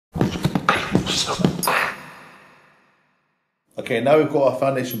Okay, now we've got our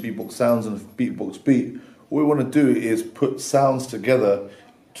foundation beatbox sounds and a beatbox beat. What we want to do is put sounds together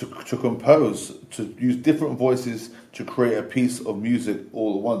to compose, to use different voices to create a piece of music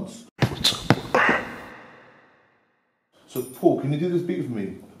all at once. So Paul, can you do this beat for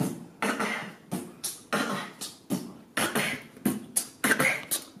me?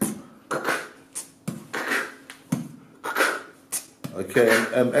 Okay,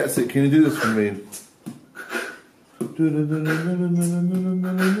 Exit, can you do this for me? And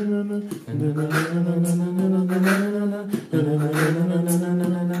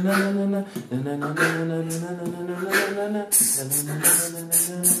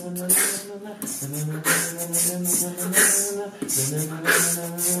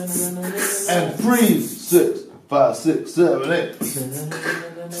 3, 6, 5, 6, 7, 8.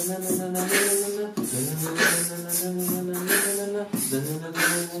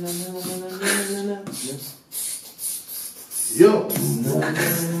 Yo.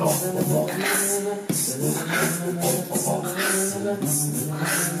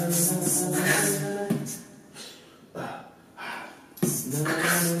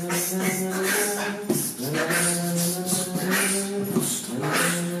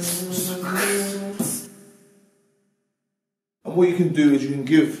 And what you can do is you can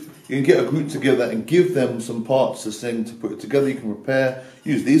get a group together and give them some parts to sing, to put it together. You can prepare,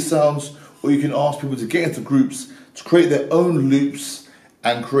 use these sounds, or you can ask people to get into groups to create their own loops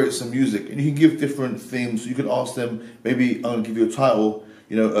and create some music. And you can give different themes. You can ask them, maybe I'm going to give you a title,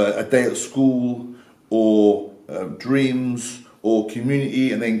 you know, a day at school, or dreams, or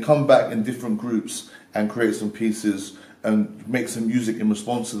community, and then come back in different groups and create some pieces and make some music in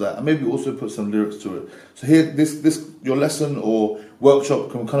response to that, and maybe also put some lyrics to it. So here, your lesson or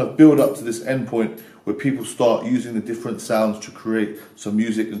workshop can kind of build up to this end point where people start using the different sounds to create some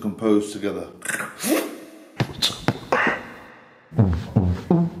music and compose together.